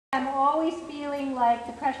I'm always feeling like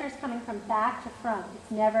the pressure is coming from back to front.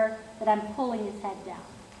 It's never that I'm pulling his head down,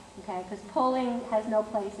 okay? Because pulling has no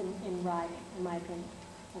place in riding, in my opinion,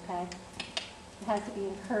 okay? It has to be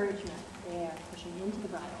encouragement. There, pushing into the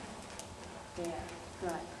bridle. There,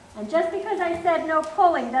 good. And just because I said no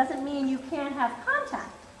pulling doesn't mean you can't have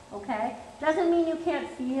contact, okay? Doesn't mean you can't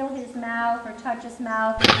feel his mouth or touch his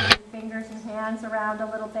mouth, or move your fingers and hands around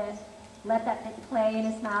a little bit. Let that play in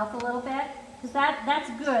his mouth a little bit. Because that's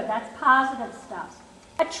good. That's positive stuff.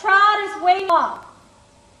 A trot is way off.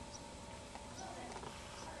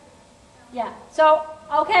 Yeah. So,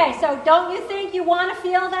 okay. So don't you think you want to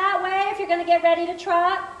feel that way if you're going to get ready to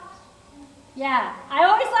trot? Yeah. I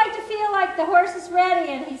always like to feel like the horse is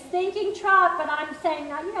ready and he's thinking trot, but I'm saying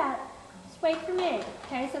not yet. Just wait for me.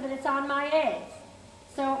 Okay, so that it's on my aids.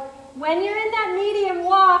 So when you're in that medium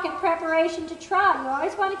walk in preparation to trot, you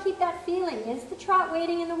always want to keep that feeling. Is the trot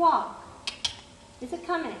waiting in the walk? Is it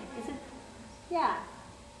coming? Is it, yeah.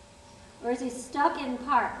 Or is he stuck in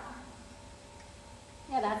park?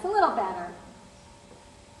 Yeah, that's a little better.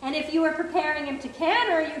 And if you were preparing him to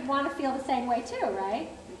canter, you'd want to feel the same way too, right?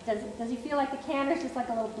 Does he feel like the canter is just like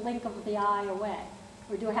a little blink of the eye away?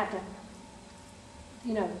 Or do I have to,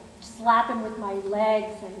 you know, slap him with my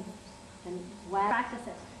legs and practice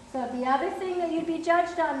it? So the other thing that you'd be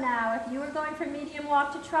judged on now, if you were going from medium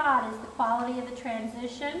walk to trot, is the quality of the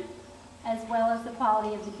transition, as well as the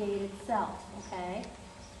quality of the gait itself, okay?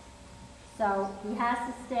 So he has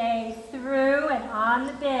to stay through and on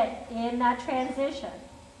the bit in that transition.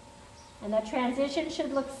 And that transition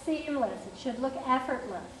should look seamless. It should look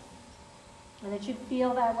effortless. And it should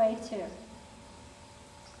feel that way too.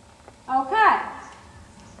 Okay.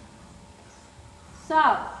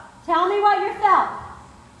 So, tell me what you felt.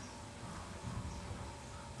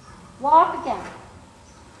 Walk again.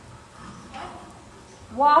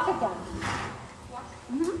 Walk again.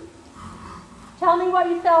 Mm-hmm. Tell me what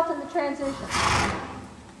you felt in the transition. I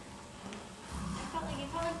felt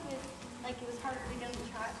like it was harder to get the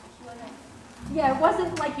trot. Yeah, it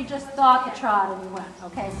wasn't like you just thought the trot and you went.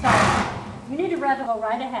 Okay, so you need to rev it, go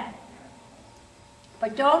right ahead.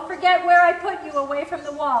 But don't forget where I put you away from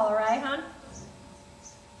the wall, all right, hon?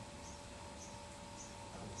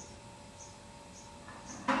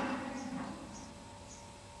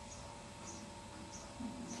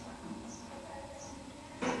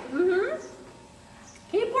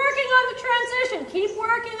 Keep working on the transition. Keep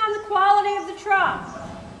working on the quality of the trot.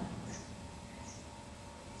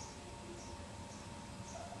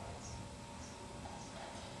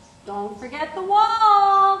 Don't forget the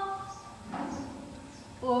wall.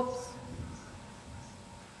 Oops.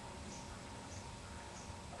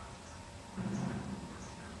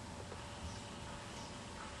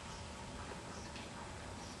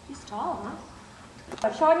 He's tall, huh?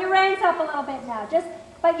 But shorten your reins up a little bit now.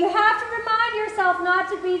 But you have to remind yourself not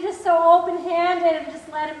to be just so open-handed and just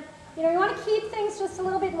let him, you know, you want to keep things just a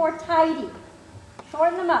little bit more tidy.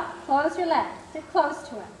 Shorten them up. Close your legs. Sit close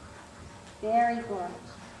to him. Very good.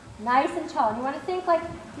 Nice and tall. And you want to think like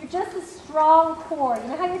you're just a strong core. You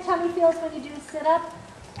know how your tummy feels when you do a sit-up?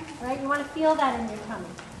 Right? You want to feel that in your tummy.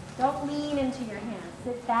 Don't lean into your hands.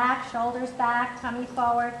 Sit back, shoulders back, tummy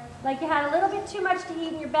forward. Like you had a little bit too much to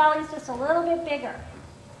eat and your belly's just a little bit bigger.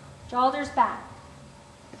 Shoulders back.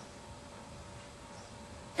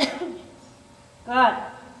 Good.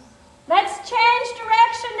 Let's change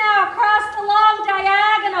direction now across the long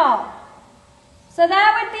diagonal. So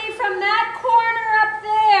that would be from that corner up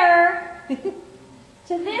there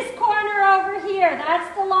to this corner over here.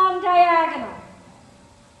 That's the long diagonal.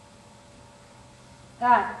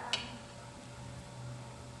 Good.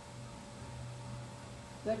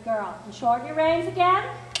 Good girl. And shorten your reins again.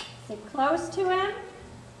 Sit close to him.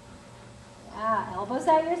 Yeah, elbows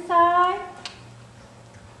at your side.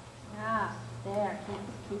 Yeah, there.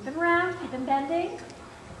 Keep him round, keep him bending.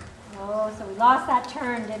 Oh, so we lost that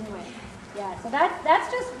turn, didn't we? Yeah, so that's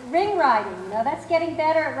just ring riding, you know. That's getting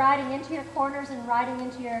better at riding into your corners and riding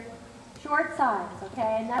into your short sides,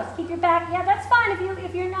 okay? And that's keep your back. Yeah, that's fine.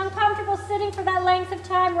 If you're uncomfortable sitting for that length of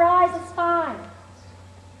time, rise, it's fine.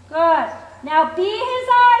 Good. Now be his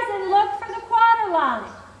eyes and look for the quarter line.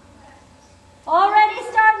 Already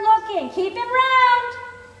start looking. Keep him round.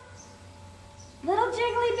 Little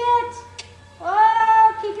jiggly bit.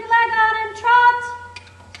 Oh, keep your leg on him. Trot.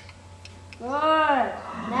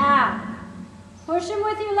 Good. Now, push him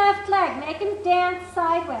with your left leg. Make him dance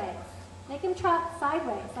sideways. Make him trot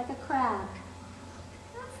sideways like a crab.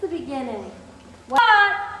 That's the beginning.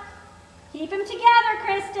 What? Keep him together,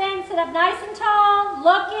 Kristen. Sit up nice and tall.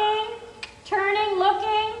 Looking. Turning.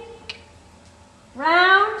 Looking.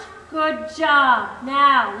 Round. Good job.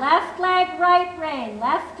 Now, left leg, right rein.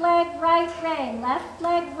 Left leg, right rein. Left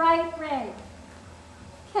leg, right rein.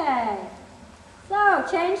 Okay. So,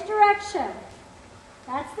 change direction.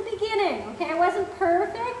 That's the beginning. Okay, it wasn't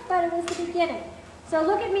perfect, but it was the beginning. So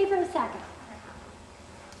look at me for a second.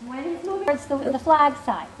 When he's moving towards the flag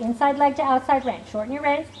side, inside leg to outside rein. Shorten your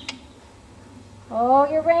reins. Oh,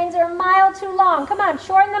 your reins are a mile too long. Come on,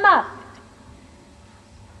 shorten them up.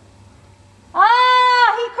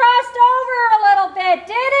 Ah, he crossed over a little bit,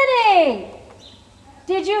 didn't he?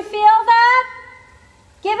 Did you feel that?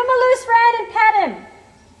 Give him a loose rein and pet him.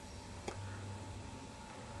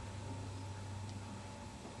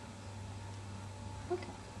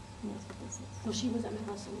 Okay. Well, she was at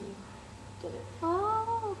my house and we did it.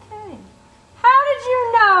 Oh, okay. How did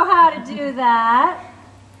you know how to do that?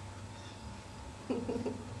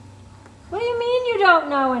 What do you mean you don't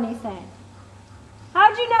know anything?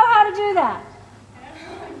 How'd you know how to do that?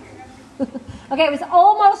 Okay, it was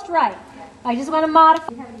almost right. I just want to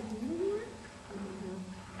modify.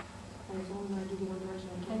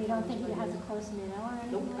 And you don't think it has a close minnow or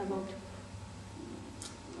anything? Nope, I won't.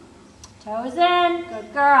 Toes in.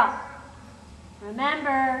 Good girl.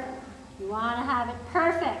 Remember, you want to have it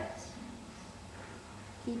perfect.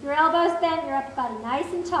 Keep your elbows bent, your upper body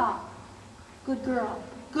nice and tall. Good girl.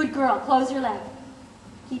 Good girl. Close your leg.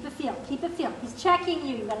 Keep it feel. Keep it feel. He's checking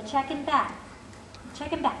you. You've got to check him back.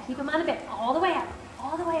 Check him back. Keep him on the bit. All the way up.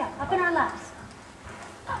 All the way up. Up in our laps.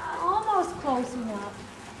 Almost close enough.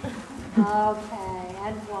 Okay.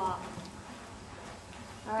 And walk.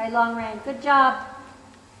 All right, long rein. Good job.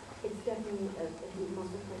 It's definitely a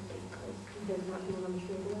muscle thing because he does not do it on the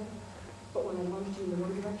straight away. But when I lunged him in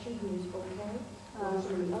one direction, he was okay. Lunged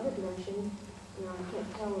him in the other direction, you know, I can't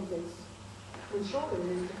tell if it's his shoulder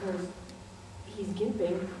is because he's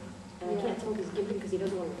gimping, and I can't tell if he's gimping because he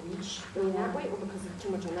doesn't want to reach going that way or because he's too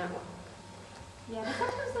much on that one. Yeah, but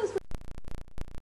sometimes those